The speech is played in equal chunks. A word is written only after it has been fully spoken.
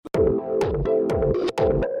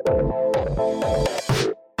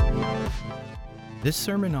This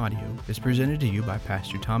sermon audio is presented to you by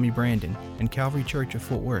Pastor Tommy Brandon and Calvary Church of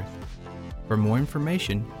Fort Worth. For more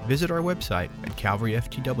information, visit our website at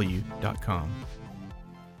calvaryftw.com.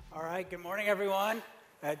 All right, good morning, everyone.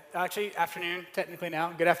 Actually, afternoon, technically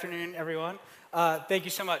now. Good afternoon, everyone. Thank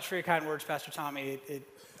you so much for your kind words, Pastor Tommy.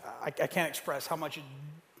 I can't express how much it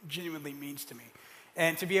genuinely means to me.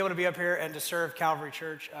 And to be able to be up here and to serve Calvary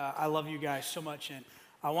Church, I love you guys so much. And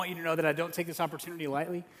I want you to know that I don't take this opportunity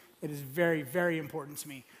lightly. It is very, very important to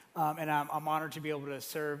me. And I'm honored to be able to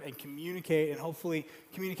serve and communicate and hopefully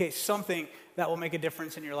communicate something that will make a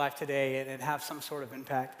difference in your life today and have some sort of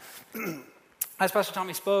impact. As Pastor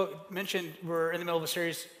Tommy mentioned, we're in the middle of a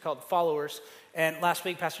series called Followers. And last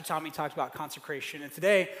week, Pastor Tommy talked about consecration. And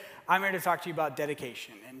today, I'm here to talk to you about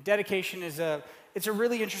dedication. And dedication is it's a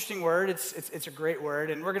really interesting word. It's a great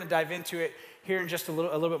word. And we're going to dive into it here in just a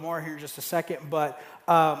little bit more here in just a second. But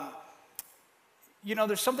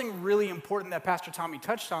there's something really important that Pastor Tommy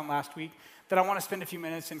touched on last week that I want to spend a few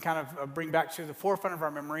minutes and kind of bring back to the forefront of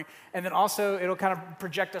our memory. And then also, it'll kind of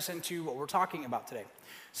project us into what we're talking about today.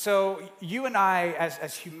 So you and I,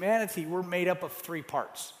 as humanity, we're made up of three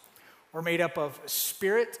parts. We're made up of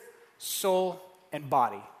spirit, soul, and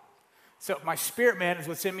body. So my spirit man is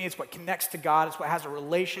what's in me. It's what connects to God. It's what has a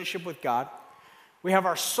relationship with God. We have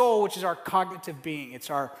our soul, which is our cognitive being.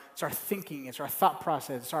 It's our thinking. It's our thought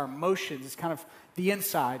process. It's our emotions. It's kind of the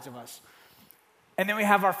insides of us. And then we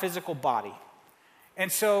have our physical body.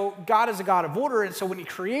 And so God is a God of order. And so when he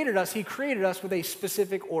created us with a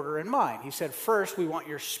specific order in mind. He said, first, we want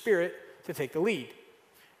your spirit to take the lead.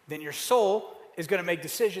 Then your soul is going to make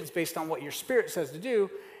decisions based on what your spirit says to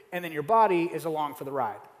do. And then your body is along for the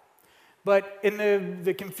ride. But in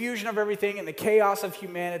the confusion of everything and the chaos of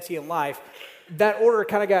humanity and life, that order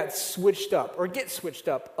kind of got switched up or gets switched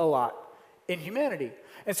up a lot in humanity.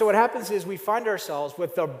 And so what happens is we find ourselves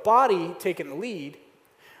with the body taking the lead,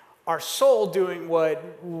 our soul doing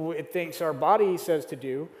what it thinks our body says to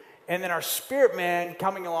do, and then our spirit man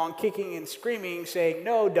coming along, kicking and screaming, saying,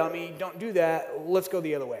 no, dummy, don't do that, let's go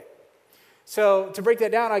the other way. So to break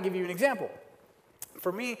that down, I'll give you an example.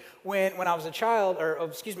 For me, when I was a child,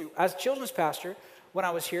 as a children's pastor, when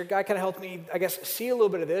I was here, God kind of helped me, see a little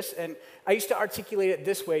bit of this, and I used to articulate it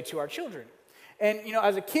this way to our children. And,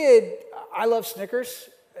 as a kid, I love Snickers.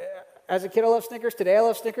 As a kid, I love Snickers. Today, I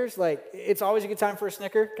love Snickers. It's always a good time for a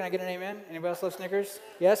Snicker. Can I get an amen? Anybody else love Snickers?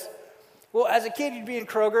 Yes? Well, as a kid, you'd be in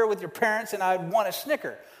Kroger with your parents, and I'd want a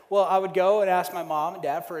Snicker. Well, I would go and ask my mom and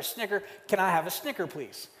dad for a Snicker. Can I have a Snicker,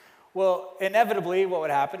 please? Well, inevitably, what would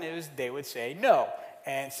happen is they would say no.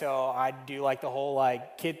 And so I'd do the whole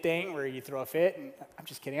kid thing where you throw a fit. And I'm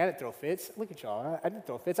just kidding, I didn't throw fits. Look at y'all, I didn't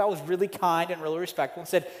throw fits. I was really kind and really respectful and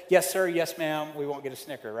said, yes, sir, yes, ma'am, we won't get a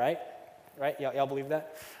Snicker, right? Right? Y'all believe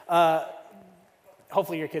that?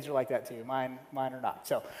 Hopefully your kids are like that too. Mine are not.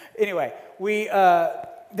 So anyway,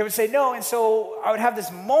 they would say no. And so I would have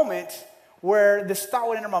this moment where this thought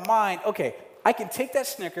would enter my mind, okay, I can take that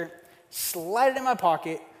Snicker, slide it in my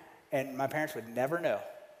pocket, and my parents would never know.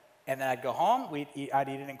 And then I'd go home, I'd eat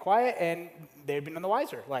it in quiet, and they'd be none the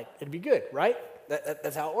wiser. It'd be good, right?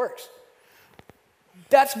 That's how it works.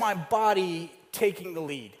 That's my body taking the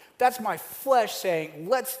lead. That's my flesh saying,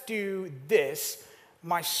 let's do this.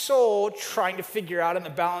 My soul trying to figure out in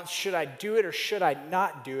the balance, should I do it or should I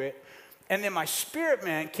not do it? And then my spirit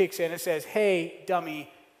man kicks in and says, hey,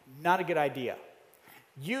 dummy, not a good idea.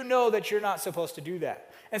 You know that you're not supposed to do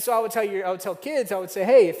that. And so I would tell kids, I would say,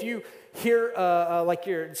 hey, if you hear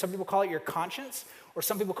some people call it your conscience, or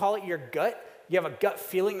some people call it your gut. You have a gut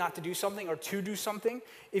feeling not to do something or to do something.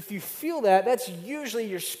 If you feel that, that's usually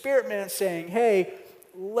your spirit man saying, hey,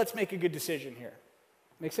 let's make a good decision here.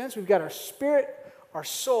 Make sense? We've got our spirit, our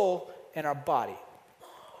soul, and our body.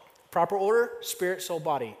 Proper order, spirit, soul,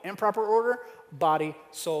 body. Improper order, body,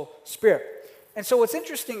 soul, spirit. And so what's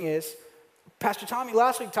interesting is, Pastor Tommy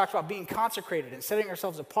last week talked about being consecrated and setting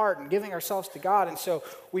ourselves apart and giving ourselves to God. And so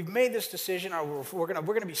we've made this decision. We're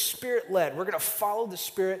going to be Spirit-led. We're going to follow the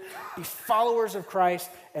Spirit, be followers of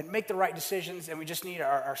Christ, and make the right decisions. And we just need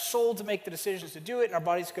our soul to make the decisions to do it, and our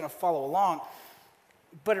body's going to follow along.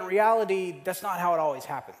 But in reality, that's not how it always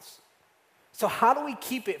happens. So how do we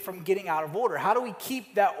keep it from getting out of order? How do we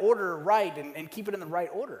keep that order right and keep it in the right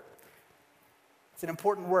order? It's an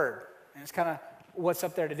important word, and it's kind of what's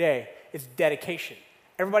up there today. It's dedication.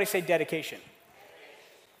 Everybody say dedication.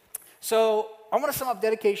 So I want to sum up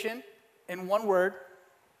dedication in one word,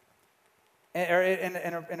 or in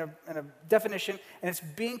a definition, and it's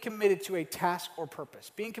being committed to a task or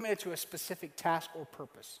purpose. Being committed to a specific task or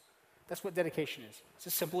purpose. That's what dedication is. It's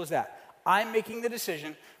as simple as that. I'm making the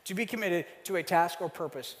decision to be committed to a task or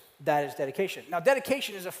purpose. That is dedication. Now,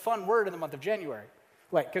 dedication is a fun word in the month of January,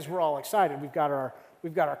 like, because we're all excited. We've got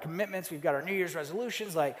our commitments, we've got our New Year's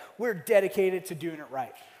resolutions. Like, we're dedicated to doing it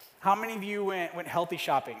right. How many of you went healthy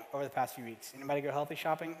shopping over the past few weeks? Anybody go healthy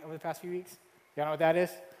shopping over the past few weeks? Y'all know what that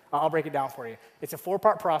is? I'll break it down for you. It's a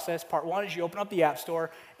 4-part process. Part 1 is you open up the App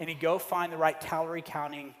Store and you go find the right calorie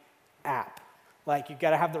counting app. Like, you've got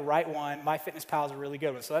to have the right one. MyFitnessPal is a really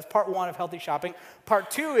good one. So that's part 1 of healthy shopping.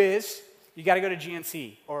 Part 2 is you got to go to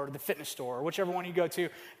GNC or the fitness store or whichever one you go to,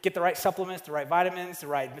 get the right supplements, the right vitamins, the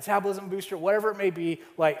right metabolism booster, whatever it may be.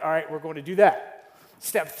 Like, all right, we're going to do that.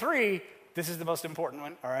 Step 3, this is the most important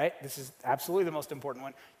one, all right? This is absolutely the most important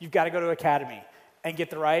one. You've got to go to Academy and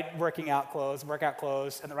get the right workout clothes,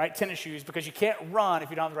 and the right tennis shoes, because you can't run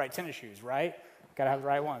if you don't have the right tennis shoes, right? Got to have the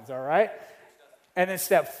right ones, all right? And then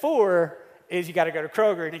step 4 is you got to go to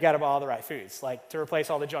Kroger and you got to buy all the right foods, like to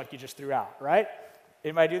replace all the junk you just threw out, right?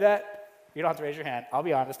 Anybody do that? You don't have to raise your hand. I'll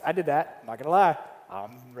be honest, I did that. I'm not going to lie.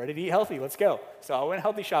 I'm ready to eat healthy. Let's go. So I went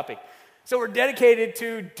healthy shopping. So we're dedicated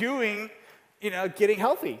to doing, getting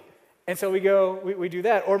healthy. And so we do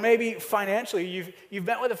that. Or maybe financially, you've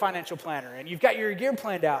met with a financial planner and you've got your year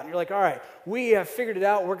planned out and you're like, all right, we have figured it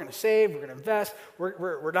out. We're going to save. We're going to invest.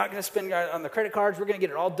 We're not going to spend on the credit cards. We're going to get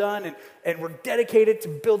it all done. And we're dedicated to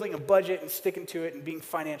building a budget and sticking to it and being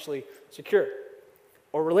financially secure.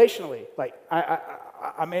 Or relationally, like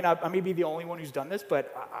I may be the only one who's done this,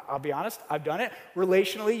 but I'll be honest, I've done it.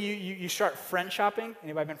 Relationally, you start friend shopping.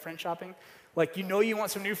 Anybody been friend shopping? Like, you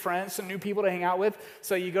want some new friends, some new people to hang out with,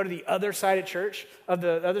 so you go to the other side of church,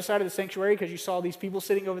 the other side of the sanctuary, because you saw these people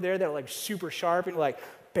sitting over there that are like super sharp, and you're like,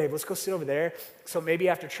 babe, let's go sit over there. So maybe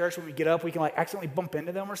after church, when we get up, we can like accidentally bump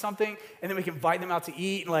into them or something, and then we can invite them out to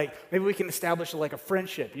eat, and like maybe we can establish like a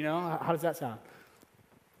friendship. How does that sound?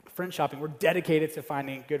 Friend shopping. We're dedicated to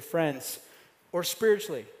finding good friends. Or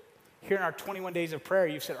spiritually, here in our 21 days of prayer,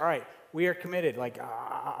 you've said, all right, we are committed. Like,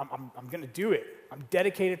 I'm going to do it. I'm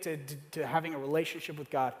dedicated to having a relationship with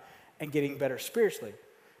God and getting better spiritually.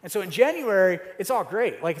 And so in January, it's all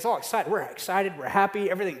great. Like, it's all exciting. We're excited. We're happy.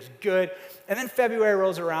 Everything's good. And then February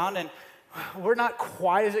rolls around, and we're not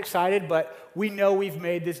quite as excited, but we know we've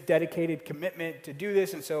made this dedicated commitment to do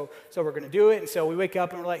this, and so we're going to do it. And so we wake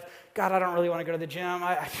up and we're like, God, I don't really want to go to the gym.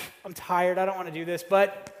 I'm tired. I don't want to do this,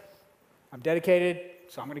 but I'm dedicated,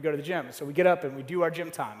 so I'm going to go to the gym. So we get up and we do our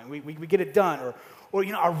gym time, and we get it done. Or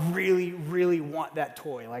I really, really want that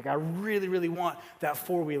toy. Like, I really, really want that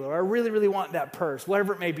four-wheeler. Or I really, really want that purse,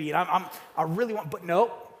 whatever it may be. And I really want, but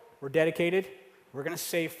no, we're dedicated. We're going to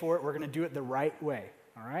save for it. We're going to do it the right way.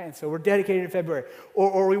 All right, and so we're dedicated in February.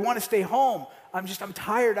 Or we want to stay home. I'm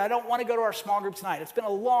tired. I don't want to go to our small group tonight. It's been a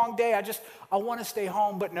long day. I want to stay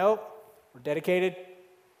home. But no, we're dedicated.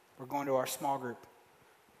 We're going to our small group.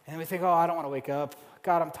 And then we think, I don't want to wake up.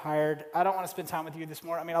 God, I'm tired. I don't want to spend time with you this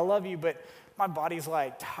morning. I mean, I love you, but my body's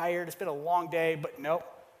like tired. It's been a long day. But nope,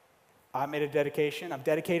 I made a dedication. I'm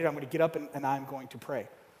dedicated. I'm going to get up and I'm going to pray. And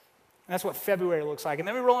that's what February looks like. And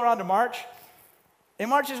then we roll around to March. And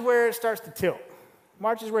March is where it starts to tilt.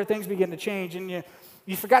 March is where things begin to change, and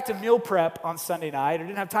you forgot to meal prep on Sunday night or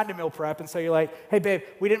didn't have time to meal prep, and so you're like, hey, babe,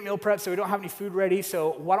 we didn't meal prep, so we don't have any food ready,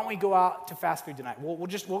 so why don't we go out to fast food tonight? We'll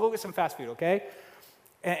go get some fast food, okay?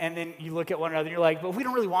 And then you look at one another, and you're like, but we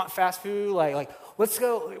don't really want fast food. Like, let's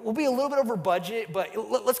go. We'll be a little bit over budget, but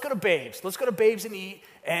let's go to Babes. Let's go to Babes and eat,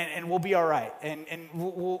 and we'll be all right. And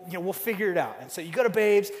we'll figure it out. And so you go to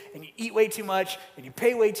Babes, and you eat way too much, and you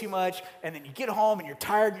pay way too much, and then you get home, and you're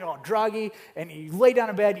tired, and you're all druggy, and you lay down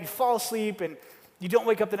in bed, and you fall asleep, and you don't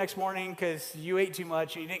wake up the next morning because you ate too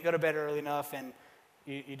much, and you didn't go to bed early enough, and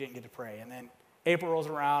you didn't get to pray. And then April rolls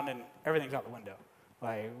around, and everything's out the window.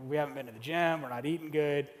 Like, we haven't been to the gym, we're not eating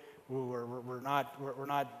good, we went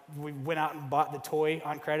out and bought the toy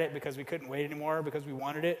on credit because we couldn't wait anymore because we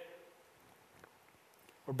wanted it.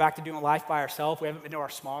 We're back to doing life by ourselves. We haven't been to our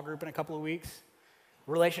small group in a couple of weeks.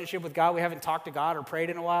 Relationship with God, we haven't talked to God or prayed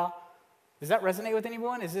in a while. Does that resonate with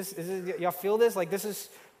anyone? Is this y'all feel this? Like, this is,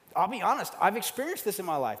 I'll be honest, I've experienced this in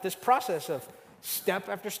my life, this process of step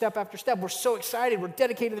after step after step. We're so excited, we're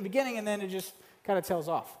dedicated in the beginning, and then it just kind of tails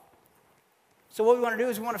off. So what we want to do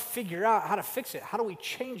is we want to figure out how to fix it. How do we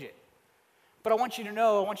change it? But I want you to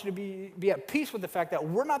know, I want you to be at peace with the fact that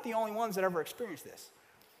we're not the only ones that ever experienced this.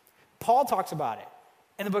 Paul talks about it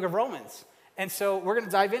in the book of Romans. And so we're going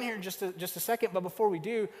to dive in here in just a second. But before we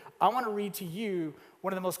do, I want to read to you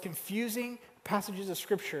one of the most confusing passages of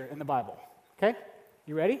Scripture in the Bible. Okay?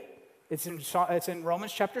 You ready? It's in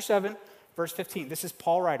Romans chapter 7, verse 15. This is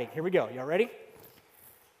Paul writing. Here we go. Y'all ready?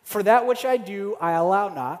 For that which I do, I allow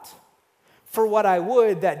not. For what I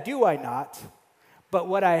would, that do I not. but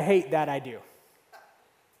what I hate, that I do.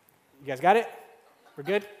 You guys got it? We're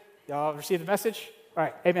good? Y'all received the message? All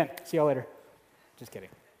right, amen. See y'all later. Just kidding.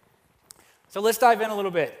 So let's dive in a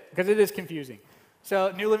little bit, because it is confusing.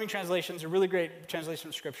 So New Living Translation is a really great translation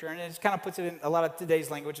of Scripture, and it kind of puts it in a lot of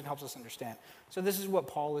today's language and helps us understand. So this is what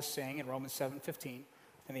Paul is saying in Romans 7:15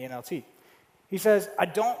 in the NLT. He says, I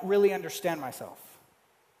don't really understand myself.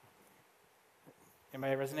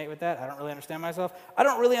 Anybody resonate with that? I don't really understand myself? I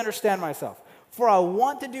don't really understand myself. For I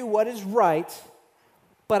want to do what is right,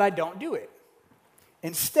 but I don't do it.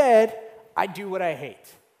 Instead, I do what I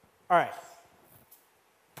hate. All right.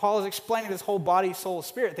 Paul is explaining this whole body, soul,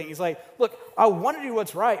 spirit thing. He's like, look, I want to do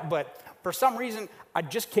what's right, but for some reason, I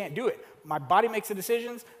just can't do it. My body makes the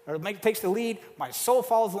decisions, or takes the lead. My soul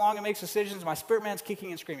follows along and makes decisions. My spirit man's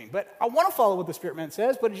kicking and screaming. But I want to follow what the spirit man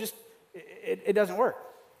says, but it doesn't work.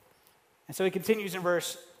 And so he continues in a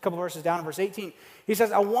couple verses down in verse 18. He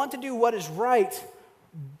says, I want to do what is right,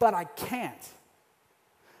 but I can't.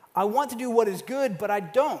 I want to do what is good, but I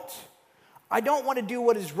don't. I don't want to do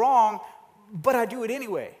what is wrong, but I do it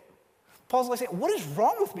anyway. Paul's like saying, what is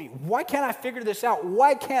wrong with me? Why can't I figure this out?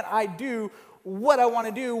 Why can't I do what I want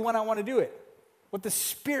to do when I want to do it? What the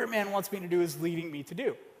spirit man wants me to do is leading me to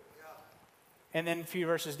do. And then a few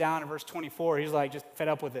verses down in verse 24, he's like just fed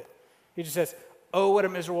up with it. He just says, oh, what a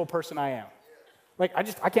miserable person I am. Like,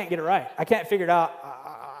 I can't get it right. I can't figure it out.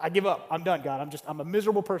 I give up. I'm done, God. I'm a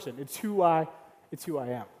miserable person. It's who I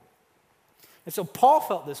am. And so Paul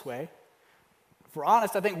felt this way. If we're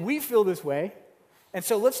honest, I think we feel this way. And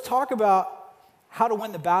so let's talk about how to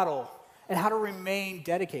win the battle and how to remain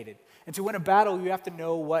dedicated. And to win a battle, you have to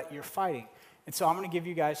know what you're fighting. And so I'm going to give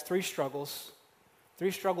you guys three struggles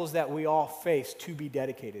that we all face to be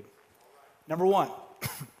dedicated. Number one,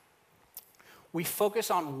 we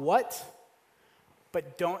focus on what,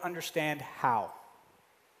 but don't understand how.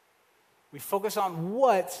 We focus on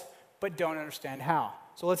what, but don't understand how.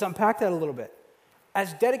 So let's unpack that a little bit.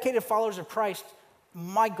 As dedicated followers of Christ,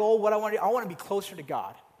 my goal, what I want to do, I want to be closer to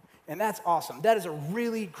God. And that's awesome. That is a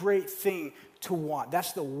really great thing to want.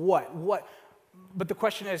 That's the what. But the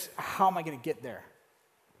question is, how am I going to get there?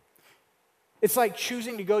 It's like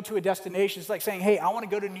choosing to go to a destination. It's like saying, hey, I want to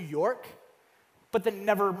go to New York, but then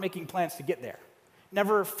never making plans to get there.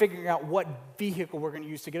 Never figuring out what vehicle we're going to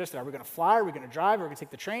use to get us there. Are we going to fly? Are we going to drive? Are we going to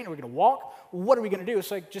take the train? Are we going to walk? What are we going to do?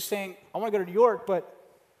 It's like just saying, I want to go to New York, but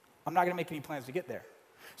I'm not going to make any plans to get there.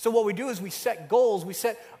 So what we do is we set goals, we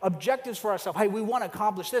set objectives for ourselves. Hey, we want to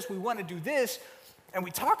accomplish this, we want to do this, and we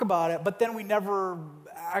talk about it, but then we never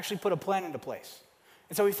actually put a plan into place.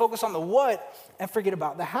 And so we focus on the what and forget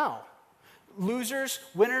about the how. Losers,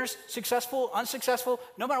 winners, successful, unsuccessful,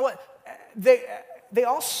 no matter what, they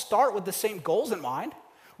all start with the same goals in mind.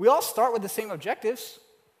 We all start with the same objectives.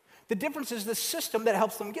 The difference is the system that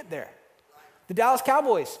helps them get there. The Dallas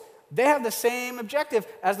Cowboys, they have the same objective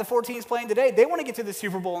as the 4 teams playing today. They want to get to the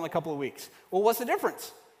Super Bowl in a couple of weeks. Well, what's the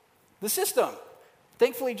difference? The system.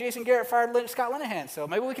 Thankfully, Jason Garrett fired Scott Linehan, so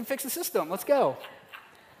maybe we can fix the system. Let's go.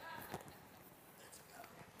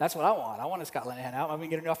 That's what I want. I want a Scott Linehan out. I'm going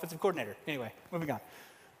to get a new offensive coordinator. Anyway, moving on.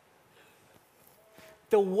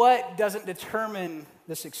 The what doesn't determine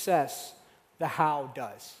the success. The how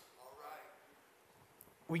does.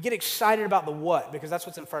 We get excited about the what because that's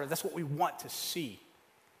what's in front of us. That's what we want to see.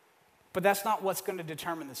 But that's not what's going to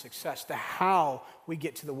determine the success. The how we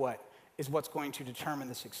get to the what is what's going to determine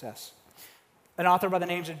the success. An author by the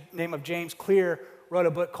name of James Clear wrote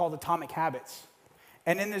a book called Atomic Habits.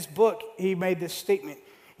 And in this book, he made this statement.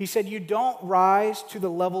 He said, you don't rise to the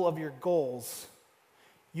level of your goals.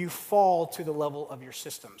 You fall to the level of your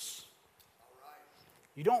systems.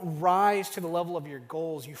 You don't rise to the level of your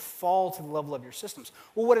goals. You fall to the level of your systems.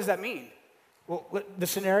 Well, what does that mean? Well, the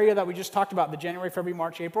scenario that we just talked about, the January, February,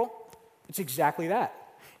 March, April, it's exactly that.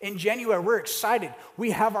 In January, we're excited.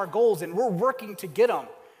 We have our goals, and we're working to get them.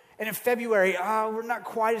 And in February, we're not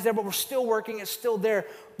quite as there, but we're still working. It's still there.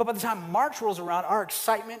 But by the time March rolls around, our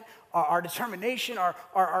excitement, our determination,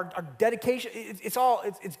 our dedication,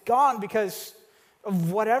 it's gone because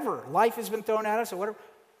of whatever. Life has been thrown at us or whatever.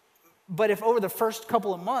 But if over the first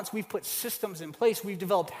couple of months we've put systems in place, we've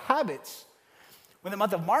developed habits, when the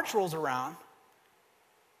month of March rolls around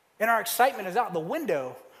and our excitement is out the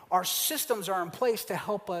window, our systems are in place to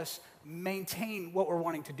help us maintain what we're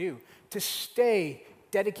wanting to do, to stay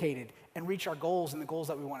dedicated and reach our goals and the goals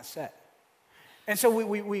that we want to set. And so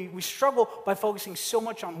we struggle by focusing so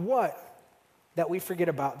much on what that we forget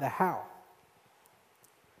about the how.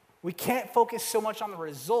 We can't focus so much on the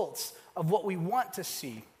results of what we want to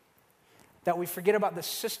see that we forget about the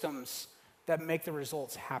systems that make the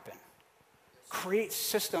results happen. Create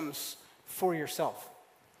systems for yourself.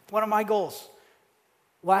 One of my goals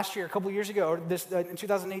last year, a couple years ago, or in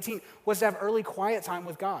 2018, was to have early quiet time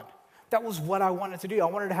with God. That was what I wanted to do. I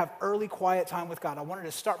wanted to have early quiet time with God. I wanted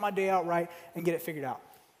to start my day out right and get it figured out.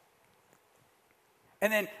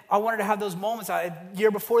 And then I wanted to have those moments. A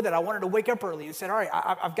year before that, I wanted to wake up early and said, all right,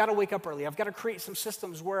 I've got to wake up early. I've got to create some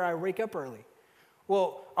systems where I wake up early.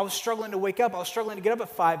 Well, I was struggling to wake up. I was struggling to get up at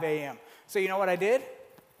 5 a.m. So you know what I did?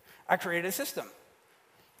 I created a system.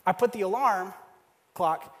 I put the alarm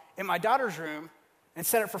clock in my daughter's room and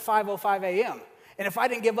set it for 5:05 a.m. And if I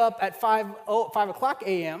didn't give up at 5 o'clock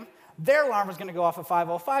a.m., their alarm was going to go off at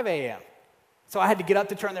 5:05 a.m. So I had to get up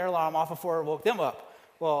to turn their alarm off before it woke them up.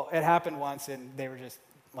 Well, it happened once, and they were just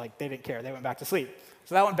like, they didn't care. They went back to sleep.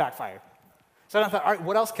 So that one backfired. So then I thought, all right,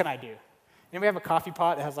 what else can I do? And we have a coffee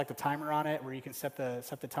pot that has like the timer on it where you can set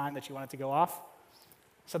the time that you want it to go off.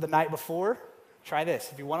 So the night before, try this.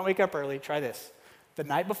 If you want to wake up early, try this. The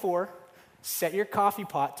night before, set your coffee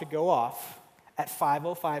pot to go off at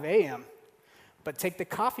 5:05 a.m., but take the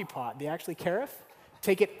coffee pot, the actually carafe,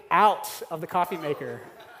 take it out of the coffee maker.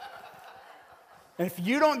 And if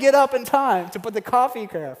you don't get up in time to put the coffee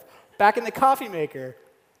carafe back in the coffee maker,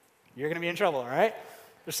 you're going to be in trouble, all right?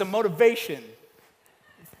 There's some motivation.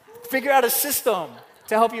 Figure out a system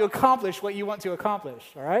to help you accomplish what you want to accomplish,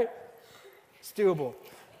 all right? It's doable.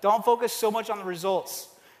 Don't focus so much on the results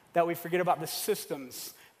that we forget about the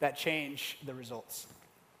systems that change the results.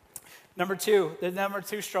 The number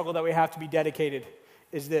two struggle that we have to be dedicated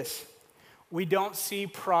is this. We don't see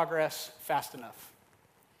progress fast enough.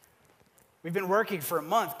 We've been working for a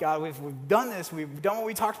month, God. We've done this. We've done what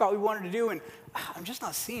we talked about we wanted to do, and I'm just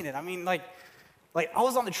not seeing it. I mean, like I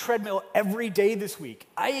was on the treadmill every day this week.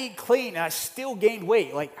 I ate clean, and I still gained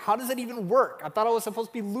weight. Like, how does that even work? I thought I was supposed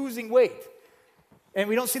to be losing weight. And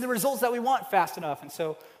we don't see the results that we want fast enough, and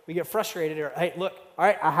so we get frustrated. Or, hey, look, all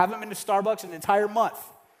right, I haven't been to Starbucks in an entire month.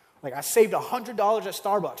 Like, I saved $100 at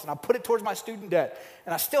Starbucks, and I put it towards my student debt,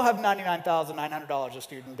 and I still have $99,900 of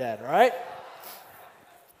student debt, all right?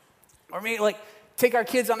 Or maybe, like, take our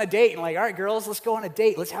kids on a date, and like, all right, girls, let's go on a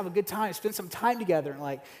date. Let's have a good time, spend some time together, and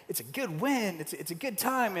like, it's a good win. It's a good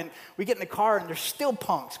time, and we get in the car, and they're still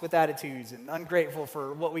punks with attitudes and ungrateful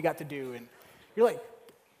for what we got to do, and you're like,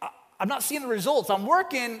 I'm not seeing the results. I'm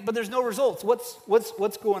working, but there's no results.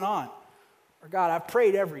 What's going on? Or God, I've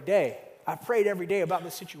prayed every day. I've prayed every day about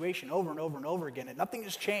this situation over and over and over again, and nothing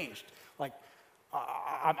has changed. Like,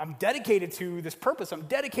 I'm dedicated to this purpose. I'm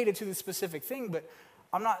dedicated to this specific thing, but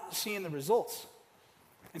I'm not seeing the results.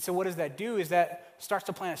 And so what does that do is that starts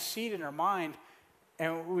to plant a seed in our mind,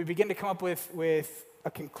 and we begin to come up with a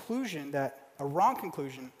wrong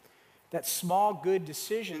conclusion, that small good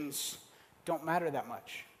decisions don't matter that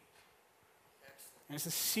much. And it's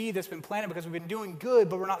a seed that's been planted because we've been doing good,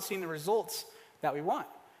 but we're not seeing the results that we want.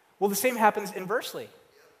 Well, the same happens inversely.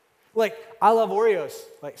 Like, I love Oreos.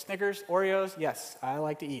 Like, Snickers, Oreos, yes, I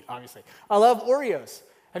like to eat, obviously. I love Oreos.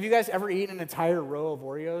 Have you guys ever eaten an entire row of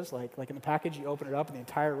Oreos? Like in the package, you open it up and the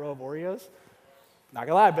entire row of Oreos? Not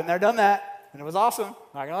gonna lie, I've been there, done that, and it was awesome.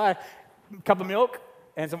 Not gonna lie. A cup of milk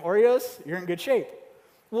and some Oreos, you're in good shape.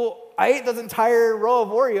 Well, I ate this entire row of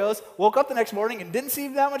Oreos, woke up the next morning, and didn't see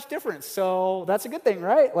that much difference. So that's a good thing,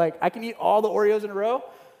 right? Like, I can eat all the Oreos in a row,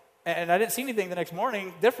 and I didn't see anything the next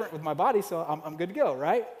morning different with my body, so I'm good to go,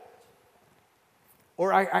 right?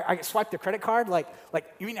 Or I swipe the credit card, like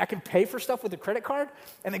you mean I can pay for stuff with a credit card?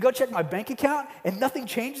 And then go check my bank account, and nothing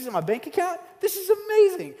changes in my bank account? This is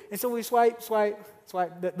amazing. And so we swipe.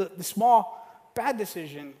 The small, bad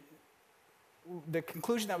decision, the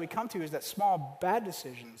conclusion that we come to is that small, bad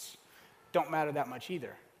decisions don't matter that much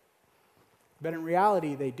either. But in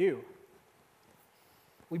reality, they do.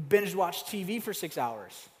 We binge watched TV for 6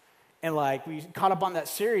 hours. And like, we caught up on that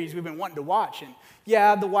series we've been wanting to watch. And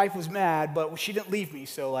yeah, the wife was mad, but she didn't leave me,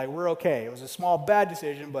 so like, we're okay. It was a small, bad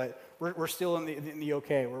decision, but we're still in the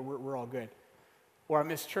okay. We're all good. Or I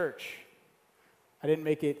missed church. I didn't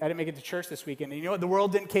make it to church this weekend. And you know what? The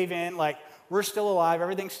world didn't cave in. Like, we're still alive.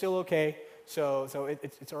 Everything's still okay. So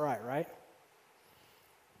it's all right?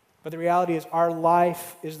 But the reality is our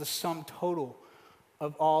life is the sum total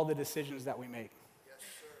of all the decisions that we make.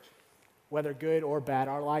 Whether good or bad,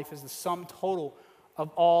 our life is the sum total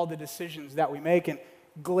of all the decisions that we make. And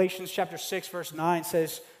Galatians chapter 6, verse 9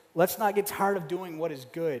 says, let's not get tired of doing what is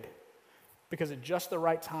good, because at just the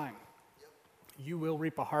right time, you will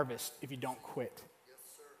reap a harvest if you don't quit.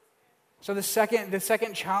 So the second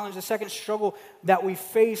challenge, the second struggle that we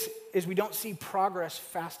face is we don't see progress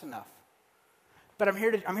fast enough. But I'm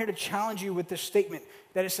here to challenge you with this statement,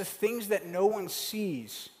 that it's the things that no one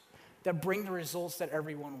sees that bring the results that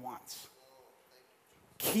everyone wants.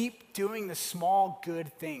 Keep doing the small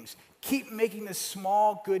good things. Keep making the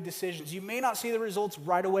small good decisions. You may not see the results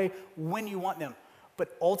right away when you want them,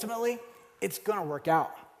 but ultimately, it's going to work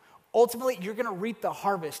out. Ultimately, you're going to reap the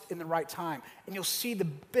harvest in the right time, and you'll see the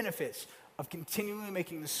benefits of continually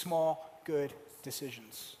making the small good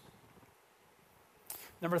decisions.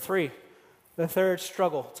 Number 3, the third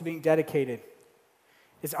struggle to being dedicated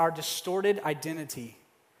is our distorted identity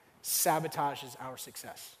sabotages our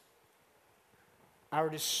success. Our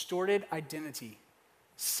distorted identity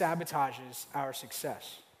sabotages our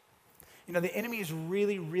success. You know, the enemy is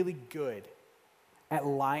really, really good at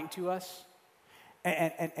lying to us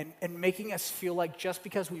and making us feel like just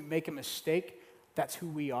because we make a mistake, that's who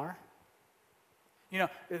we are. You know,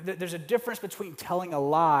 there's a difference between telling a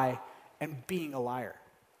lie and being a liar.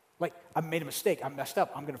 Like, I made a mistake, I messed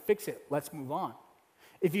up, I'm going to fix it, let's move on.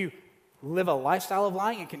 If you live a lifestyle of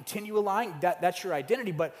lying and continue lying, that's your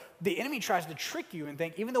identity. But the enemy tries to trick you and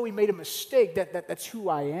think, even though we made a mistake, that's who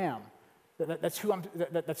I am. That's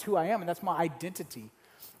who I am, and that's my identity.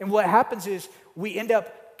 And what happens is we end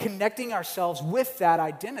up connecting ourselves with that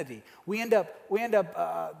identity. We end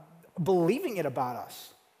up believing it about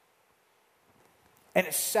us. And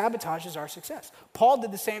it sabotages our success. Paul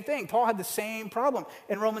did the same thing. Paul had the same problem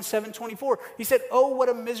in Romans 7:24. He said, oh, what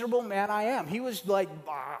a miserable man I am. He was like,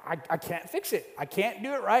 I can't fix it. I can't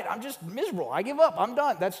do it right. I'm just miserable. I give up. I'm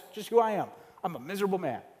done. That's just who I am. I'm a miserable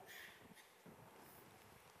man.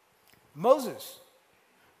 Moses,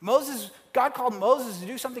 God called Moses to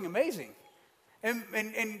do something amazing. And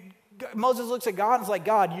Moses looks at God and is like,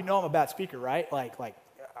 God, you know I'm a bad speaker, right? Like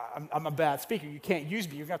I'm a bad speaker. You can't use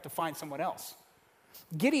me. You're going to have to find someone else.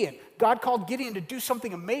 Gideon, God called Gideon to do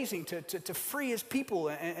something amazing, to free his people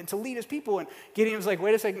and to lead his people. And Gideon was like,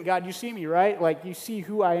 wait a second, God, you see me, right? Like, you see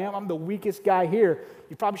who I am? I'm the weakest guy here.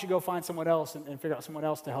 You probably should go find someone else and figure out someone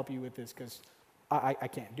else to help you with this because I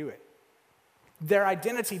can't do it. Their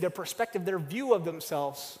identity, their perspective, their view of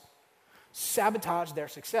themselves sabotaged their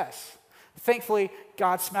success. Thankfully,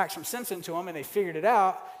 God smacked some sense into them and they figured it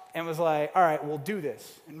out and was like, all right, we'll do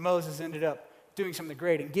this. And Moses ended up doing something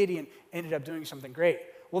great, and Gideon ended up doing something great.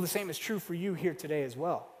 Well, the same is true for you here today as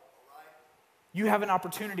well. You have an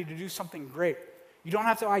opportunity to do something great. You don't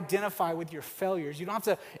have to identify with your failures. You don't have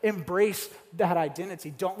to embrace that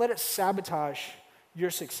identity. Don't let it sabotage your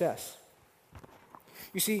success.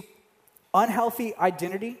 You see, unhealthy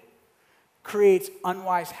identity creates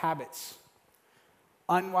unwise habits.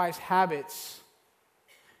 Unwise habits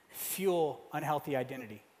fuel unhealthy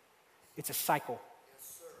identity. It's a cycle.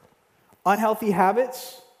 Unhealthy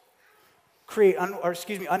habits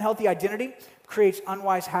unhealthy identity creates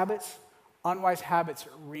unwise habits. Unwise habits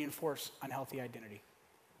reinforce unhealthy identity.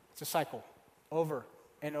 It's a cycle over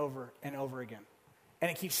and over and over again.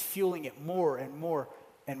 And it keeps fueling it more and more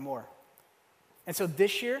and more. And so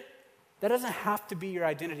this year, that doesn't have to be your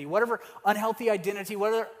identity. Whatever unhealthy identity,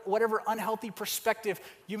 whatever unhealthy perspective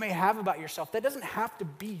you may have about yourself, that doesn't have to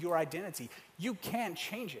be your identity. You can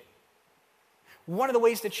change it. One of the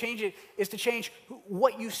ways to change it is to change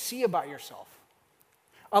what you see about yourself.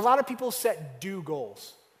 A lot of people set do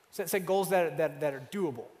goals, set goals that are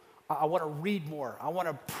doable. I want to read more. I want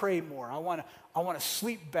to pray more. I want to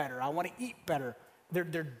sleep better. I want to eat better. They're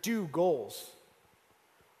do goals.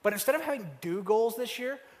 But instead of having do goals this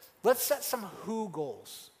year, let's set some who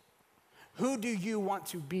goals. Who do you want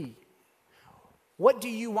to be? What do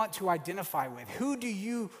you want to identify with? Who do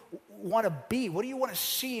you want to be? What do you want to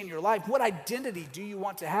see in your life? What identity do you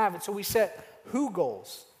want to have? And so we set who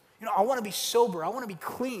goals. You know, I want to be sober. I want to be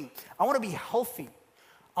clean. I want to be healthy.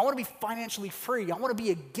 I want to be financially free. I want to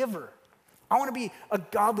be a giver. I want to be a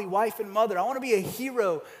godly wife and mother. I want to be a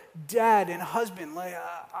hero dad and husband.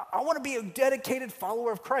 I want to be a dedicated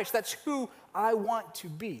follower of Christ. That's who I want to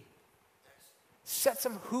be. Set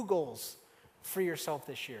some who goals for yourself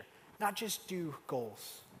this year. Not just do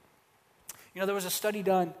goals. You know, there was a study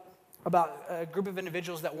done about a group of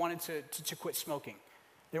individuals that wanted to quit smoking.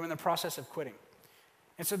 They were in the process of quitting.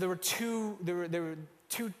 And so there were two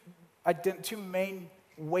main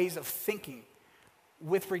ways of thinking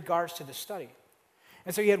with regards to the study.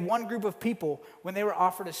 And so you had one group of people, when they were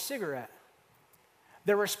offered a cigarette,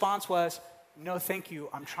 their response was, no, thank you,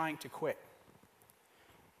 I'm trying to quit.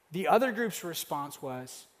 The other group's response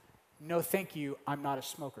was, no, thank you, I'm not a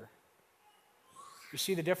smoker. You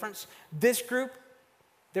see the difference? This group,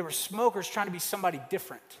 they were smokers trying to be somebody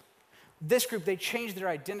different. This group, they changed their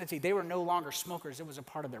identity. They were no longer smokers. It was a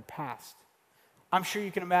part of their past. I'm sure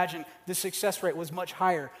you can imagine the success rate was much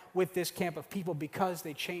higher with this camp of people because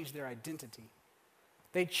they changed their identity.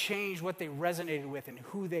 They changed what they resonated with and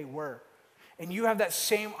who they were. And you have that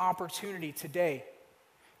same opportunity today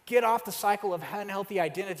Get off the cycle of unhealthy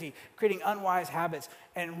identity, creating unwise habits,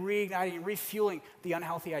 and reigniting, refueling the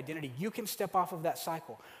unhealthy identity. You can step off of that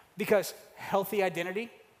cycle because healthy identity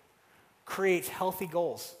creates healthy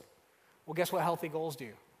goals. Well, guess what healthy goals do?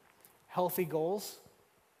 Healthy goals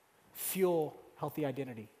fuel healthy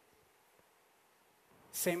identity.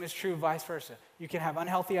 Same is true vice versa. You can have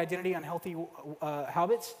unhealthy identity, unhealthy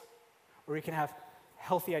habits, or you can have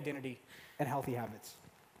healthy identity and healthy habits.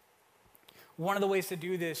 One of the ways to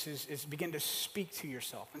do this is begin to speak to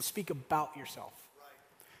yourself and speak about yourself.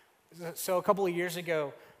 Right. So a couple of years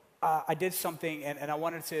ago, I did something and I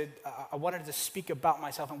wanted to speak about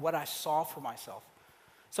myself and what I saw for myself.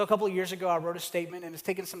 So a couple of years ago, I wrote a statement, and it's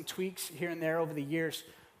taken some tweaks here and there over the years,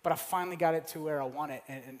 but I finally got it to where I want it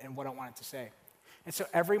and what I wanted to say. And so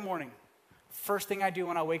every morning, first thing I do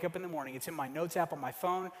when I wake up in the morning, it's in my notes app on my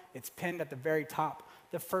phone, it's pinned at the very top.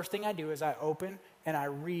 The first thing I do is I open and I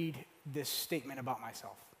read this statement about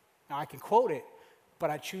myself. Now I can quote it, but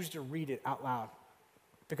I choose to read it out loud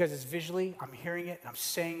because it's visually, I'm hearing it, and I'm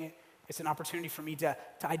saying it. It's an opportunity for me to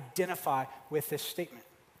identify with this statement.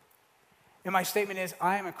 And my statement is,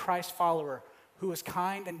 I am a Christ follower who is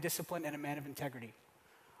kind and disciplined and a man of integrity.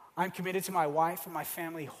 I'm committed to my wife and my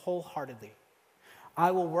family wholeheartedly.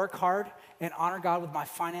 I will work hard and honor God with my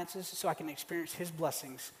finances so I can experience his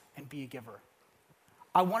blessings and be a giver.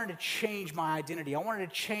 I wanted to change my identity. I wanted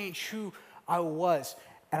to change who I was,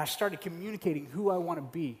 and I started communicating who I want to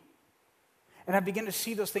be. And I began to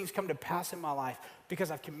see those things come to pass in my life because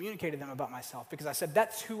I've communicated them about myself, because I said,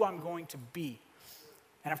 that's who I'm going to be.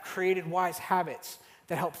 And I've created wise habits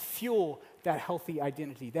that help fuel that healthy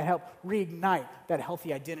identity, that help reignite that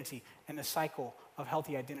healthy identity, and the cycle of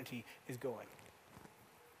healthy identity is going.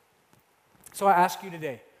 So I ask you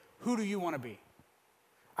today, who do you want to be?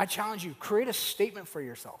 I challenge you, create a statement for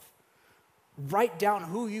yourself. Write down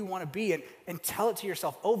who you want to be and tell it to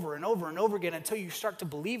yourself over and over and over again until you start to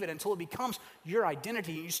believe it, until it becomes your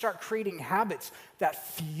identity, and you start creating habits that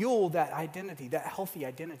fuel that identity, that healthy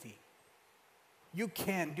identity. You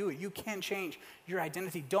can do it. You can change your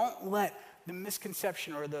identity. Don't let the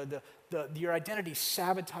misconception or your identity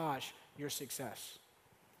sabotage your success.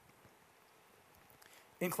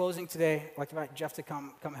 In closing today, I'd like to invite Jeff to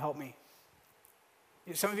come help me.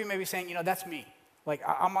 Some of you may be saying, that's me. Like,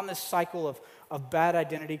 I'm on this cycle of bad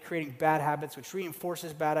identity, creating bad habits, which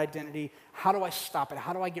reinforces bad identity. How do I stop it?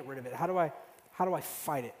 How do I get rid of it? How do I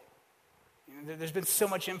fight it? There's been so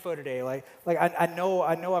much info today. Like I know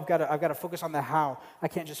I've got to focus on the how. I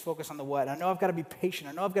can't just focus on the what. I know I've got to be patient.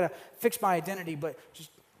 I know I've got to fix my identity, but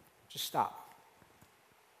just stop.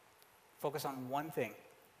 Focus on one thing.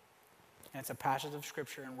 And it's a passage of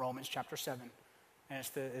scripture in Romans chapter 7. And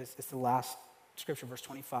it's the last scripture, verse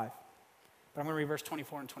 25. But I'm going to read verse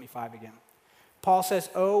 24 and 25 again. Paul says,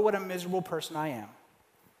 "Oh, what a miserable person I am.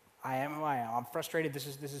 I am who I am. I'm frustrated. This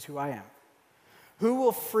is who I am. Who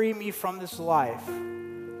will free me from this life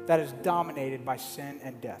that is dominated by sin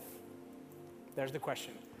and death?" There's the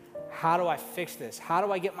question. How do I fix this? How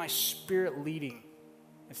do I get my spirit leading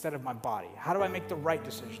instead of my body? How do I make the right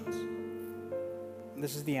decisions? And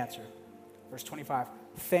this is the answer. Verse 25,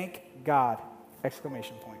 thank God,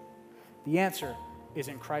 exclamation point. The answer is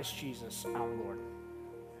in Christ Jesus, our Lord.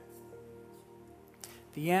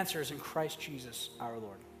 The answer is in Christ Jesus, our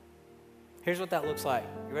Lord. Here's what that looks like.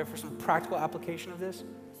 You ready for some practical application of this?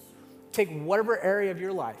 Take whatever area of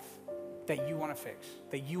your life that you want to fix,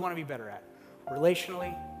 that you want to be better at,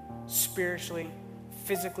 relationally, spiritually,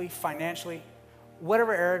 physically, financially,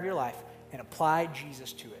 whatever area of your life, and apply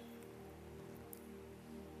Jesus to it.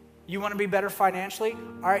 You want to be better financially?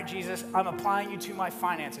 All right, Jesus, I'm applying you to my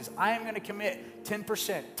finances. I am going to commit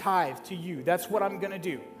 10% tithe to you. That's what I'm going to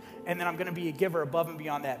do. And then I'm going to be a giver above and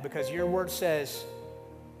beyond that, because your word says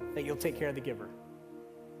that you'll take care of the giver.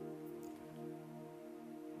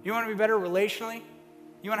 You want to be better relationally?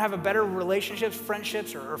 You want to have a better relationships,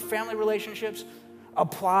 friendships, or family relationships?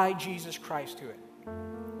 Apply Jesus Christ to it.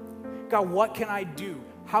 God, what can I do?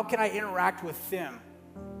 How can I interact with them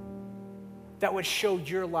that would show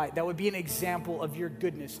your light, that would be an example of your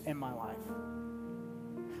goodness in my life?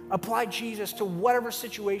 Apply Jesus to whatever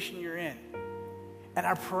situation you're in, and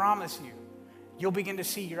I promise you, you'll begin to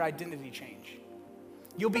see your identity change.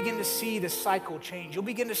 You'll begin to see the cycle change. You'll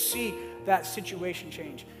begin to see that situation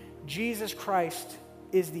change. Jesus Christ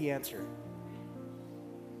is the answer.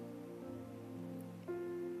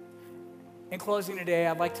 In closing today,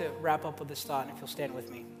 I'd like to wrap up with this thought, and if you'll stand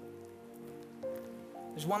with me.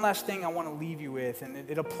 There's one last thing I want to leave you with, and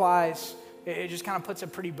it applies, it just kind of puts a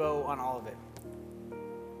pretty bow on all of it.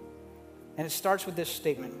 And it starts with this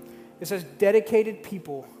statement. It says, dedicated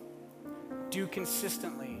people do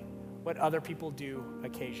consistently what other people do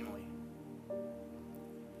occasionally.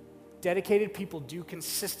 Dedicated people do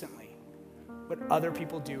consistently what other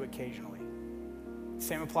people do occasionally.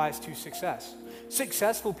 Same applies to success.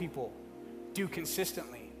 Successful people do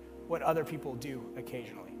consistently what other people do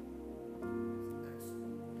occasionally.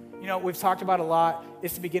 You know, we've talked about a lot.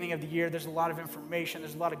 It's the beginning of the year. There's a lot of information.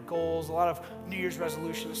 There's a lot of goals, a lot of New Year's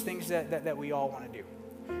resolutions, things that we all want to do.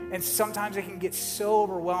 And sometimes it can get so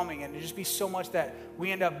overwhelming and it just be so much that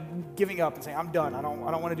we end up giving up and saying, I'm done. I don't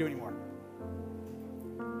want to do anymore.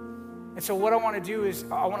 And so what I want to do is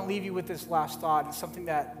I want to leave you with this last thought. It's something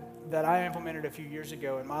that I implemented a few years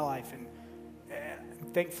ago in my life. And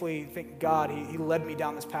thankfully, thank God, he led me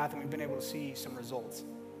down this path and we've been able to see some results.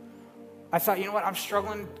 I thought, you know what? I'm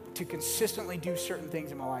struggling to consistently do certain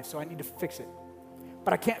things in my life, so I need to fix it.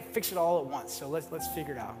 But I can't fix it all at once, so let's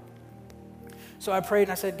figure it out. So I prayed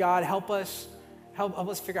and I said, God, help us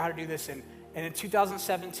figure out how to do this. And in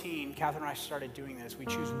 2017, Catherine and I started doing this. We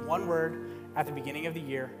choose one word at the beginning of the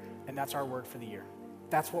year, and that's our word for the year.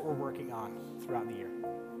 That's what we're working on throughout the year.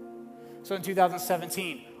 So in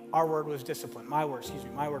 2017, our word was discipline. My word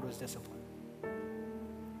was discipline.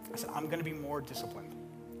 I said, I'm going to be more disciplined.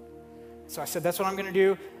 So I said, that's what I'm going to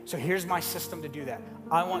do. So here's my system to do that.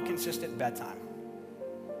 I want consistent bedtime.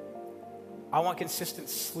 I want consistent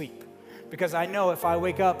sleep. Because I know if I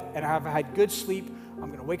wake up and I've had good sleep, I'm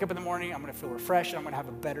going to wake up in the morning, I'm going to feel refreshed, and I'm going to have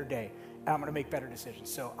a better day. And I'm going to make better decisions.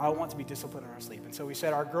 So I want to be disciplined in our sleep. And so we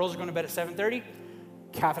said our girls are going to bed at 7:30.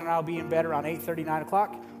 Catherine and I will be in bed around 8:30, 9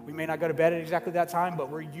 o'clock. We may not go to bed at exactly that time, but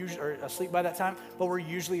we're usually or asleep by that time. But we're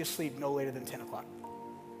usually asleep no later than 10 o'clock.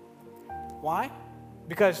 Why?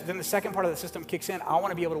 Because then the second part of the system kicks in. I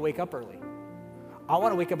want to be able to wake up early. I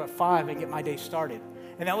want to wake up at 5 and get my day started.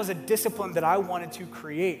 And that was a discipline that I wanted to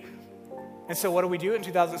create. And so what do we do in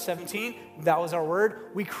 2017? That was our word.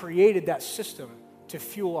 We created that system to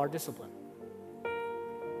fuel our discipline.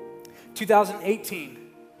 2018,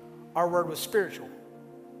 our word was spiritual.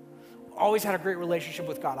 Always had a great relationship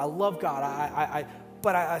with God. I love God.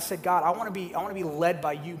 But I said, God, I want to be led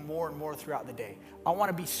by you more and more throughout the day. I want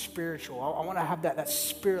to be spiritual. I want to have that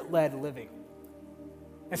spirit-led living.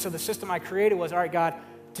 And so the system I created was, all right, God,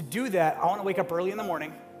 to do that, I want to wake up early in the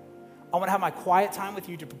morning. I want to have my quiet time with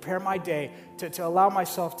you to prepare my day, to allow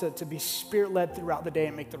myself to be spirit-led throughout the day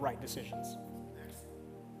and make the right decisions.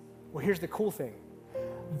 Well, here's the cool thing.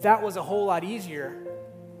 That was a whole lot easier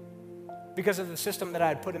because of the system that I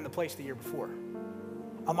had put into place the year before.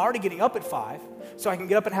 I'm already getting up at 5, so I can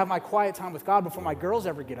get up and have my quiet time with God before my girls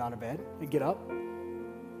ever get out of bed and get up.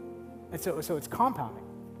 And so it's compounding.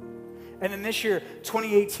 And then this year,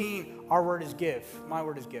 2018, our word is give. My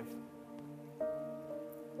word is give.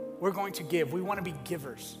 We're going to give. We want to be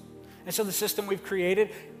givers. And so the system we've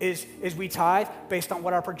created is we tithe based on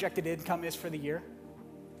what our projected income is for the year.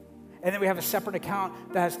 And then we have a separate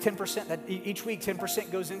account that has 10%, that each week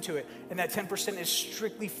 10% goes into it. And that 10% is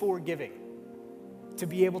strictly for giving, to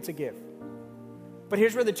be able to give. But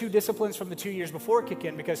here's where the two disciplines from the 2 years before kick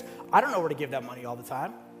in, because I don't know where to give that money all the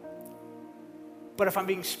time. But if I'm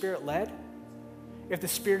being Spirit-led, if the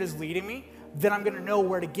Spirit is leading me, then I'm going to know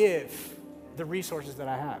where to give the resources that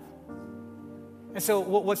I have. And so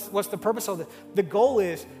what's the purpose of this? The goal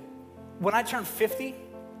is, when I turn 50,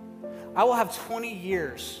 I will have 20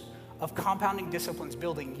 years of compounding disciplines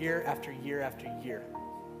building year after year after year.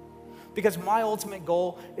 Because my ultimate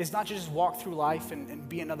goal is not to just walk through life and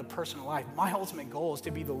be another person in life. My ultimate goal is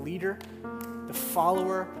to be the leader, the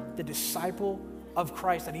follower, the disciple of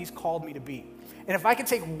Christ that he's called me to be. And if I can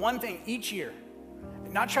take one thing each year,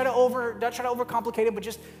 not try to overcomplicate it, but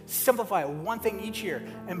just simplify it, one thing each year,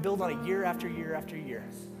 and build on it year after year after year,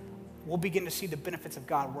 we'll begin to see the benefits of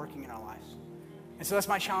God working in our lives. And so that's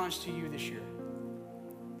my challenge to you this year.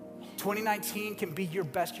 2019 can be your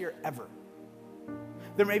best year ever.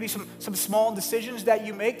 There may be some small decisions that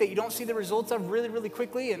you make that you don't see the results of really, really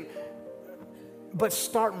quickly, but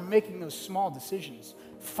start making those small decisions.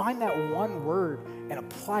 Find that one word and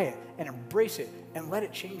apply it and embrace it and let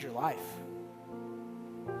it change your life.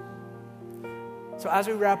 So as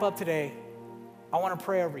we wrap up today, I want to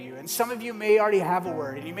pray over you. And some of you may already have a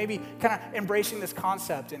word, and you may be kind of embracing this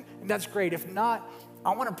concept, and that's great. If not,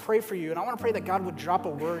 I want to pray for you, and I want to pray that God would drop a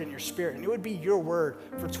word in your spirit, and it would be your word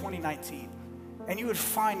for 2019. And you would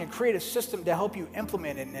find and create a system to help you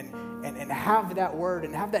implement it and have that word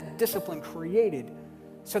and have that discipline created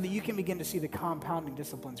so that you can begin to see the compounding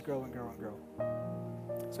disciplines grow and grow and grow.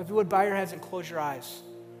 So if you would, bow your heads and close your eyes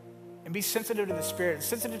and be sensitive to the Spirit,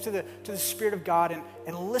 sensitive to the Spirit of God,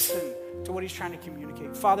 and listen to what he's trying to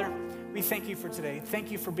communicate. Father, we thank you for today. Thank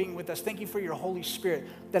you for being with us. Thank you for your Holy Spirit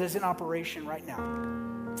that is in operation right now.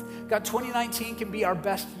 God, 2019 can be our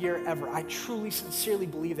best year ever. I truly, sincerely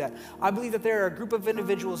believe that. I believe that there are a group of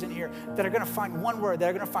individuals in here that are going to find one word, that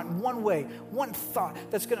are going to find one way, one thought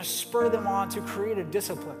that's going to spur them on to create a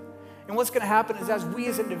discipline. And what's going to happen is as we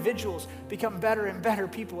as individuals become better and better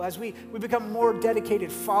people, as we become more dedicated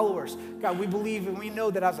followers, God, we believe and we know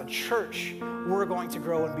that as a church, we're going to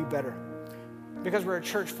grow and be better because we're a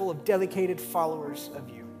church full of dedicated followers of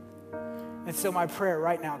you. And so my prayer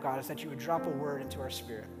right now, God, is that you would drop a word into our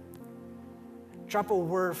spirit. Drop a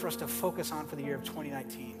word for us to focus on for the year of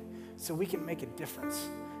 2019 so we can make a difference,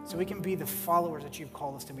 so we can be the followers that you've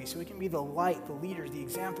called us to be, so we can be the light, the leaders, the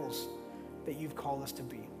examples that you've called us to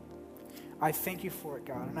be. I thank you for it,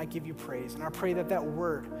 God, and I give you praise. And I pray that that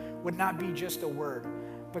word would not be just a word,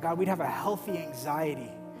 but God, we'd have a healthy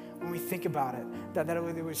anxiety when we think about it, that it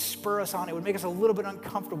would spur us on. It would make us a little bit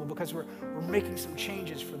uncomfortable because we're making some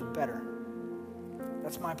changes for the better.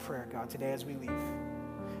 That's my prayer, God, today as we leave.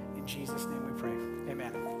 In Jesus' name we pray.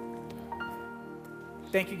 Amen.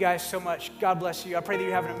 Thank you guys so much. God bless you. I pray that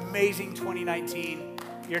you have an amazing 2019.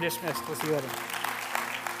 You're dismissed. We'll see you later.